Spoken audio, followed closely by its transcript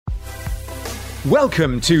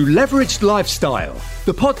Welcome to Leveraged Lifestyle,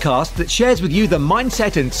 the podcast that shares with you the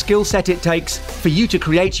mindset and skill set it takes for you to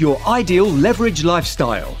create your ideal leveraged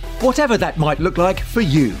lifestyle, whatever that might look like for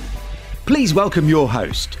you. Please welcome your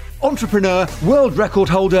host, entrepreneur, world record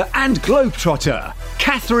holder and globetrotter,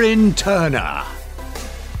 Catherine Turner.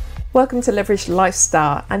 Welcome to Leveraged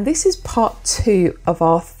Lifestyle, and this is part 2 of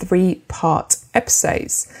our 3-part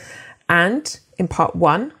episodes. And in part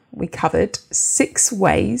 1, we covered 6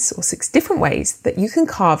 different ways that you can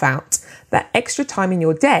carve out that extra time in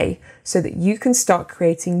your day so that you can start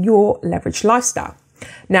creating your leveraged lifestyle.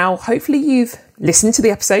 Now, hopefully you've listened to the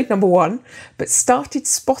episode number 1, but started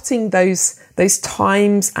spotting those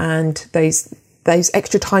times and those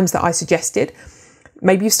extra times that I suggested.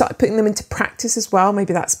 Maybe you started putting them into practice as well.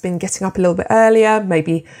 Maybe that's been getting up a little bit earlier,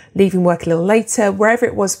 maybe leaving work a little later, wherever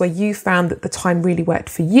it was where you found that the time really worked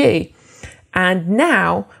for you. And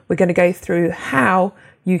now we're going to go through how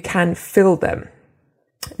you can fill them.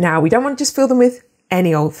 Now, we don't want to just fill them with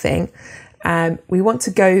any old thing. We want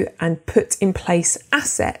to go and put in place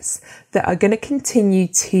assets that are going to continue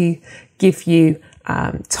to give you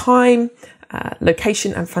time,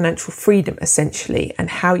 location and financial freedom, essentially, and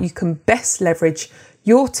how you can best leverage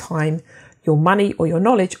your time, your money or your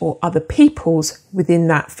knowledge or other people's within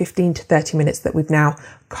that 15 to 30 minutes that we've now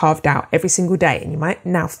carved out every single day. And you might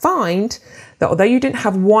now find that although you didn't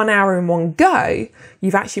have 1 hour in one go,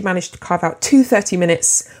 you've actually managed to carve out 2 30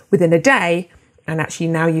 minutes within a day. And actually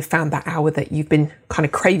now you've found that hour that you've been kind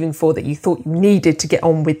of craving for, that you thought you needed to get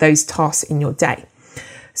on with those tasks in your day.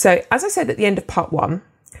 So as I said at the end of part 1,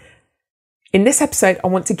 in this episode, I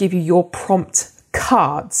want to give you your prompt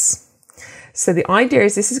cards. So the idea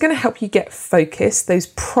is this is going to help you get focused, those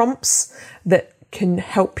prompts that can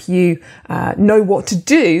help you know what to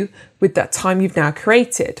do with that time you've now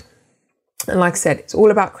created. And like I said, it's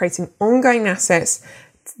all about creating ongoing assets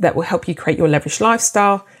that will help you create your leveraged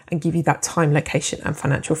lifestyle and give you that time, location and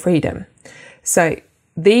financial freedom. So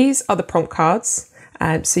these are the prompt cards,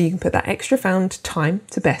 so you can put that extra found time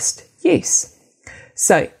to best use.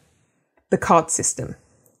 So the card system.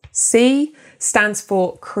 C stands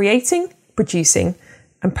for creating, producing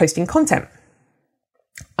and posting content.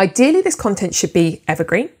 Ideally, this content should be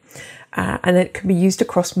evergreen and it can be used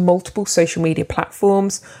across multiple social media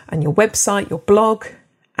platforms and your website, your blog.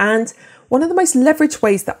 And one of the most leveraged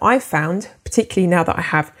ways that I've found, particularly now that I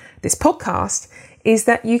have this podcast, is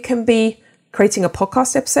that you can be creating a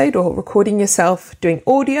podcast episode or recording yourself doing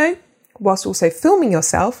audio whilst also filming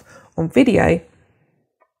yourself on video.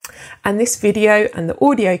 And this video and the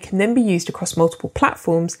audio can then be used across multiple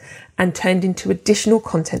platforms and turned into additional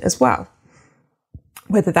content as well.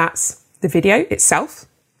 Whether that's the video itself,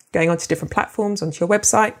 going onto different platforms, onto your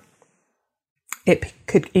website. It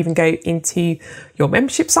could even go into your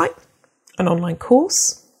membership site, an online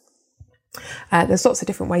course. There's lots of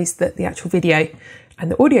different ways that the actual video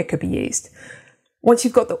and the audio could be used. Once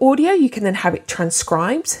you've got the audio, you can then have it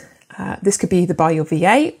transcribed. This could be either by your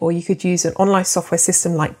VA or you could use an online software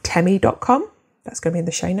system like Temi.com. That's going to be in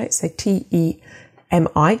the show notes, so TEMI.com.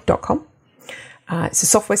 It's a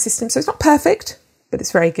software system, so it's not perfect, but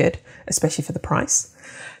it's very good, especially for the price.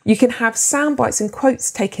 You can have sound bites and quotes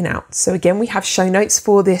taken out. So again, we have show notes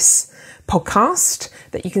for this podcast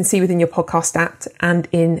that you can see within your podcast app and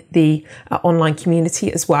in the online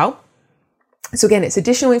community as well. So again, it's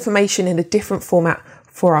additional information in a different format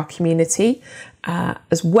for our community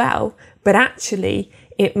as well, but actually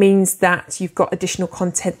it means that you've got additional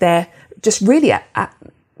content there just really at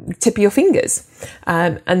the tip of your fingers,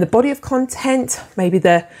 and the body of content, maybe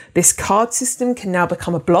this card system can now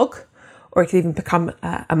become a blog, or it could even become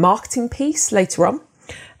a marketing piece later on.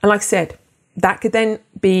 And like I said, that could then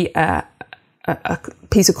be a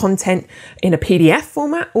piece of content in a PDF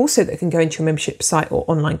format also that can go into your membership site or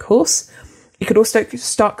online course. You could also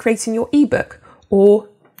start creating your ebook or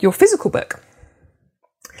your physical book.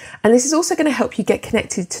 And this is also going to help you get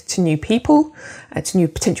connected to new people, to new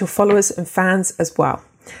potential followers and fans as well.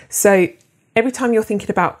 So every time you're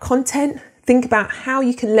thinking about content, think about how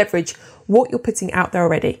you can leverage what you're putting out there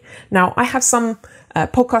already. Now, I have some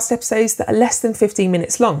podcast episodes that are less than 15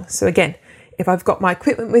 minutes long. So again, if I've got my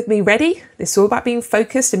equipment with me ready, it's all about being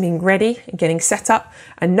focused and being ready and getting set up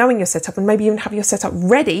and knowing your setup, and maybe even having your setup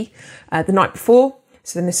ready the night before.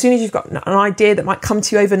 So then as soon as you've got an idea that might come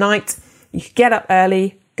to you overnight, you can get up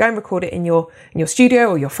early, go and record it in your studio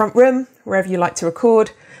or your front room, wherever you like to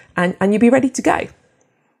record, and you'll be ready to go.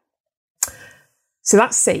 So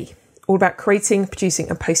that's C, all about creating, producing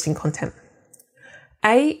and posting content.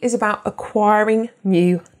 A is about acquiring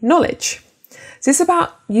new knowledge. So it's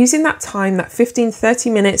about using that time, that 15, 30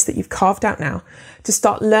 minutes that you've carved out now, to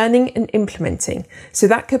start learning and implementing. So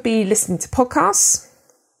that could be listening to podcasts,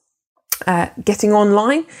 getting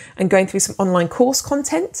online and going through some online course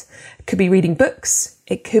content. It could be reading books.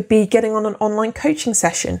 It could be getting on an online coaching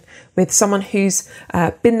session with someone who's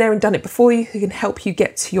been there and done it before you, who can help you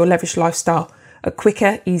get to your leveraged lifestyle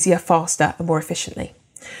quicker, easier, faster, and more efficiently.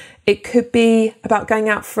 It could be about going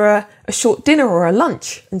out for a short dinner or a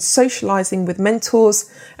lunch and socialising with mentors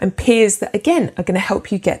and peers that, again, are going to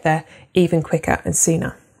help you get there even quicker and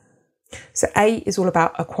sooner. So A is all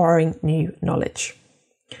about acquiring new knowledge.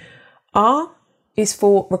 R is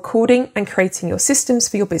for recording and creating your systems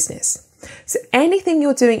for your business. So anything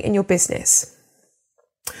you're doing in your business,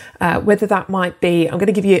 whether that might be, I'm going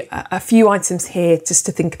to give you a few items here just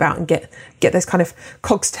to think about and get those kind of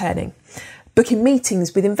cogs turning. Booking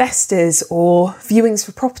meetings with investors or viewings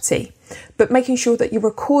for property, but making sure that you're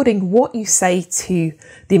recording what you say to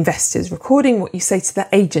the investors, recording what you say to the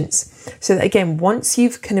agents, so that again, once you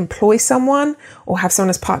can employ someone or have someone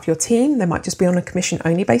as part of your team, they might just be on a commission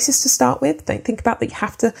only basis to start with. Don't think about that you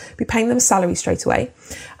have to be paying them a salary straight away.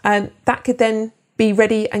 That could then be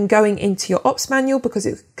ready and going into your ops manual, because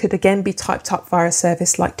it could again be typed up via a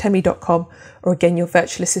service like Temi.com, or again, your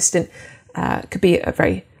virtual assistant could be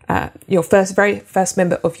your very first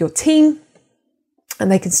member of your team,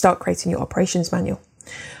 and they can start creating your operations manual.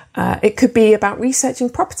 It could be about researching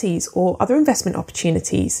properties or other investment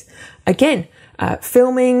opportunities. Again,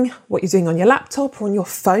 filming what you're doing on your laptop or on your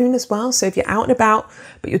phone as well. So if you're out and about,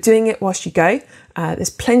 but you're doing it whilst you go, there's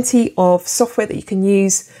plenty of software that you can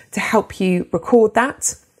use to help you record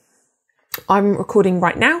that. I'm recording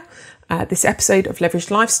right now this episode of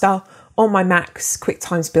Leveraged Lifestyle on my Mac's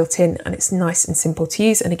QuickTime's built in, and it's nice and simple to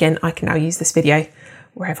use. And again, I can now use this video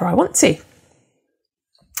wherever I want to.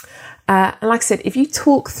 And like I said, if you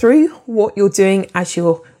talk through what you're doing as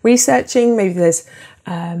you're researching, maybe there's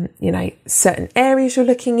certain areas you're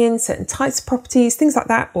looking in, certain types of properties, things like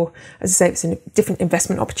that, or as I say, if it's in different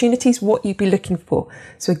investment opportunities, what you'd be looking for.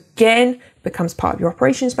 So again, it becomes part of your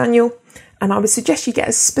operations manual, and I would suggest you get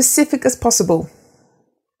as specific as possible.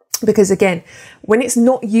 Because again, when it's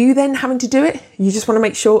not you then having to do it, you just want to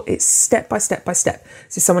make sure it's step by step by step,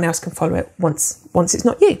 so someone else can follow it once it's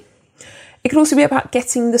not you. It could also be about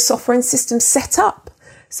getting the software and systems set up.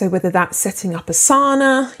 So whether that's setting up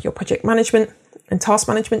Asana, your project management and task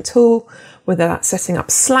management tool, whether that's setting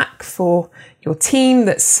up Slack for your team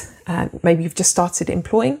that's maybe you've just started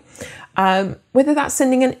employing, whether that's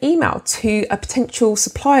sending an email to a potential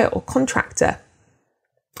supplier or contractor.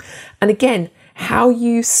 And again, how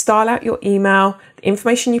you style out your email, the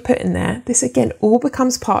information you put in there, this again all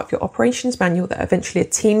becomes part of your operations manual that eventually a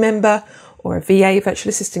team member or a VA, virtual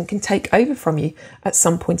assistant, can take over from you at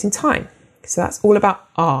some point in time. So that's all about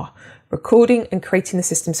R, recording and creating the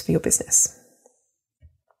systems for your business.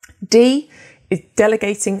 D is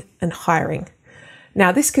delegating and hiring.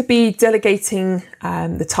 Now this could be delegating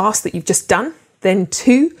the task that you've just done then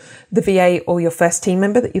to the VA or your first team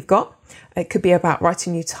member that you've got. It could be about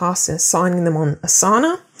writing new tasks and assigning them on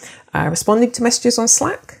Asana, responding to messages on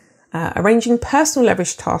Slack, arranging personal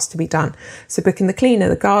leverage tasks to be done. So booking the cleaner,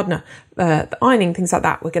 the gardener, the ironing, things like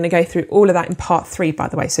that. We're going to go through all of that in part 3, by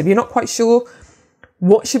the way. So if you're not quite sure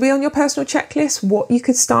what should be on your personal checklist, what you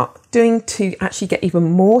could start doing to actually get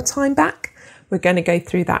even more time back, we're going to go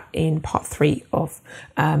through that in part 3 of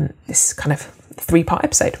this kind of 3-part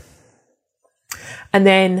episode. And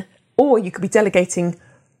then, or you could be delegating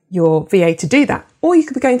your VA to do that, or you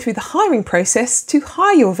could be going through the hiring process to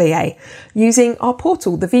hire your VA using our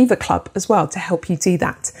portal, the Viva Club, as well, to help you do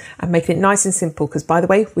that and making it nice and simple. Because by the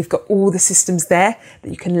way, we've got all the systems there that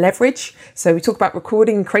you can leverage. So we talk about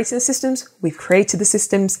recording and creating the systems. We've created the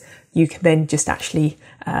systems. You can then just actually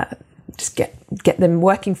just get them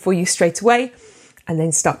working for you straight away, and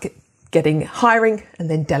then start getting hiring and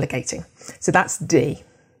then delegating. So that's D.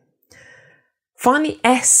 Finally,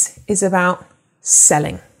 S is about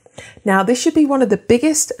selling. Now, this should be one of the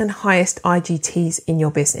biggest and highest IGTs in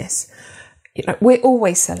your business. We're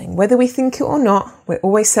always selling, whether we think it or not, we're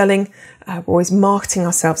always selling. We're always marketing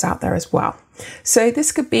ourselves out there as well. So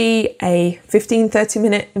this could be a 15,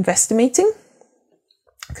 30-minute investor meeting.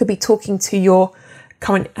 It could be talking to your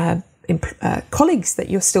current colleagues that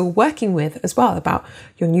you're still working with as well about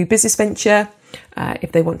your new business venture.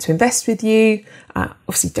 If they want to invest with you,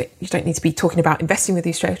 obviously you don't need to be talking about investing with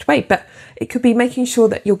you straight away, but it could be making sure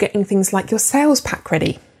that you're getting things like your sales pack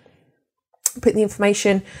ready, putting the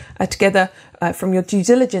information together from your due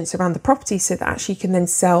diligence around the property so that actually you can then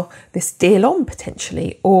sell this deal on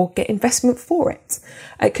potentially or get investment for it.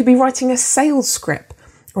 It could be writing a sales script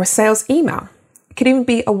or a sales email. It could even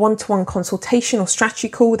be a one-to-one consultation or strategy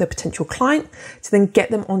call with a potential client to then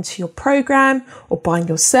get them onto your program or buying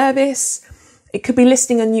your service. It could be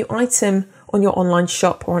listing a new item on your online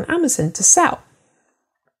shop or on Amazon to sell.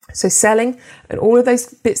 So selling and all of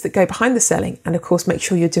those bits that go behind the selling, and of course make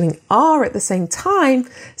sure you're doing R at the same time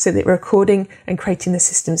so that you're recording and creating the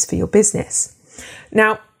systems for your business.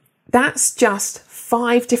 Now, that's just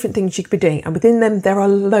 5 different things you could be doing, and within them there are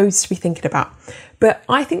loads to be thinking about. But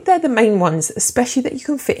I think they're the main ones, especially that you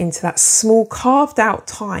can fit into that small carved out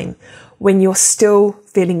time when you're still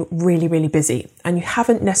feeling really, really busy and you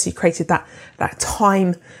haven't necessarily created that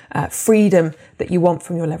time freedom that you want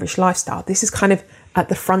from your leveraged lifestyle. This is kind of at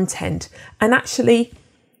the front end. And actually,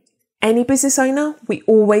 any business owner, we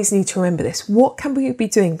always need to remember this. What can we be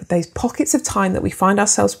doing with those pockets of time that we find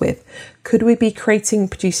ourselves with? Could we be creating,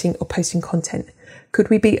 producing, or posting content?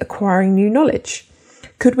 Could we be acquiring new knowledge?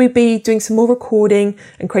 Could we be doing some more recording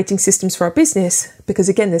and creating systems for our business? Because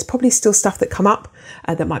again, there's probably still stuff that come up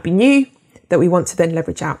that might be new that we want to then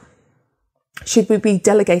leverage out. Should we be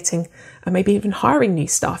delegating and maybe even hiring new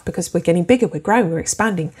staff because we're getting bigger, we're growing, we're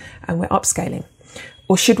expanding, and we're upscaling?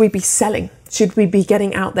 Or should we be selling? Should we be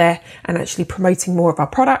getting out there and actually promoting more of our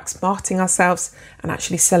products, marketing ourselves, and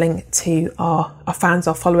actually selling to our fans,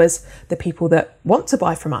 our followers, the people that want to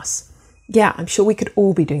buy from us? Yeah, I'm sure we could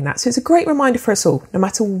all be doing that. So it's a great reminder for us all, no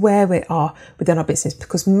matter where we are within our business,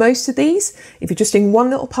 because most of these, if you're just doing one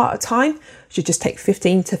little part at a time, should just take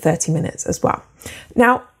 15 to 30 minutes as well.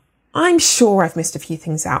 Now, I'm sure I've missed a few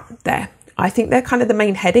things out there. I think they're kind of the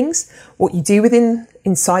main headings. What you do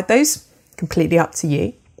inside those, completely up to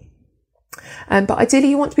you. But ideally,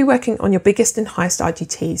 you want to be working on your biggest and highest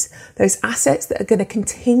IGTs, those assets that are going to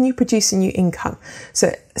continue producing you income.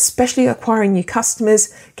 So especially acquiring new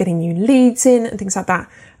customers, getting new leads in and things like that.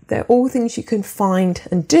 They're all things you can find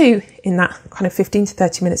and do in that kind of 15 to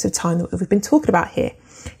 30 minutes of time that we've been talking about here.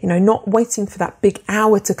 You know, not waiting for that big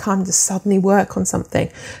hour to come to suddenly work on something,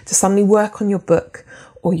 to suddenly work on your book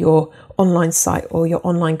or your online site or your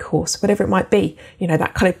online course, whatever it might be, you know,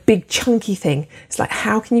 that kind of big chunky thing. It's like,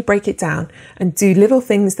 how can you break it down and do little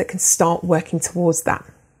things that can start working towards that?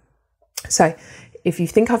 So if you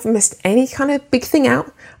think I've missed any kind of big thing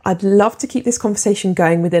out, I'd love to keep this conversation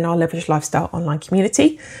going within our Leveraged Lifestyle online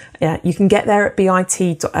community. You can get there at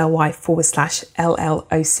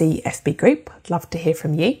bit.ly/LLOCFB group. I'd love to hear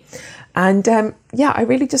from you. And I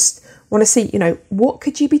really just want to see, you know, what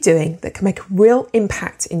could you be doing that can make a real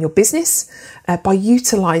impact in your business by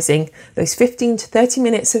utilizing those 15 to 30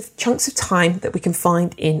 minutes of chunks of time that we can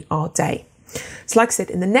find in our day. So like I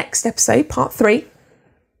said, in the next episode, part 3,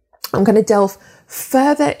 I'm going to delve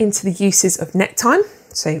further into the uses of net time.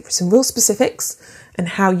 So some real specifics and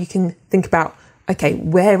how you can think about, okay,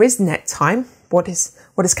 where is net time? What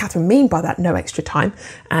does Catherine mean by that no extra time?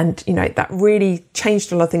 And, you know, that really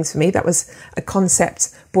changed a lot of things for me. That was a concept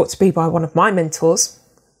brought to me by one of my mentors.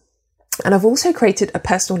 And I've also created a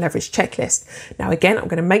personal leverage checklist. Now, again, I'm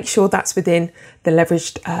going to make sure that's within the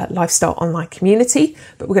Leveraged Lifestyle online community,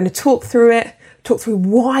 but we're going to talk through it, talk through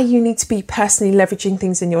why you need to be personally leveraging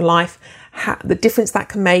things in your life, the difference that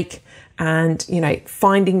can make, and, you know,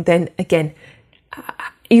 finding then again,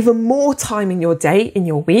 even more time in your day, in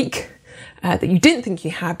your week, that you didn't think you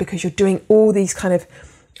had because you're doing all these kind of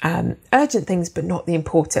urgent things, but not the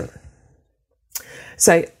important.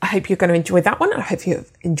 So I hope you're going to enjoy that one. I hope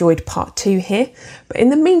you've enjoyed part 2 here. But in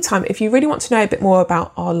the meantime, if you really want to know a bit more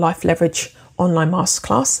about our Life Leverage online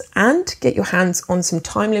masterclass and get your hands on some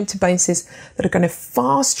time limited bonuses that are going to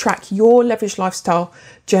fast track your leveraged lifestyle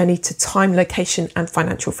journey to time, location and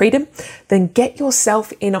financial freedom, then get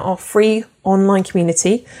yourself in our free online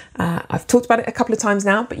community. I've talked about it a couple of times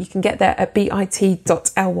now, but you can get there at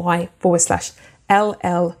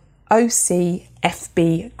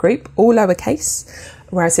bit.ly/LLOCFB group, all lowercase,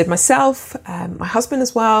 where I said myself, my husband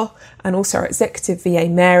as well, and also our executive VA,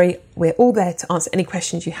 Mary. We're all there to answer any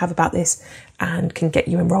questions you have about this and can get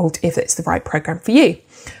you enrolled if it's the right program for you.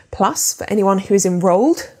 Plus, for anyone who is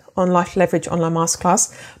enrolled on Life Leverage Online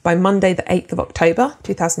Masterclass by Monday, the 8th of October,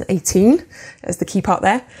 2018, as the key part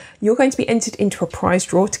there, you're going to be entered into a prize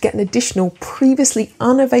draw to get an additional previously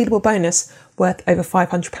unavailable bonus worth over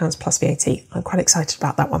 £500 plus VAT. I'm quite excited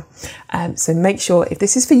about that one. So make sure, if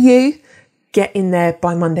this is for you, get in there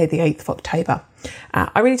by Monday, the 8th of October.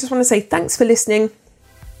 I really just want to say thanks for listening.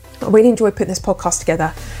 I really enjoyed putting this podcast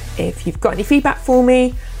together. If you've got any feedback for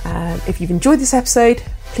me, if you've enjoyed this episode,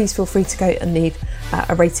 please feel free to go and leave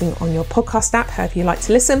a rating on your podcast app, however you like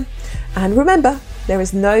to listen. And remember, there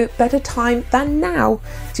is no better time than now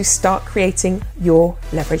to start creating your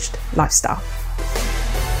leveraged lifestyle.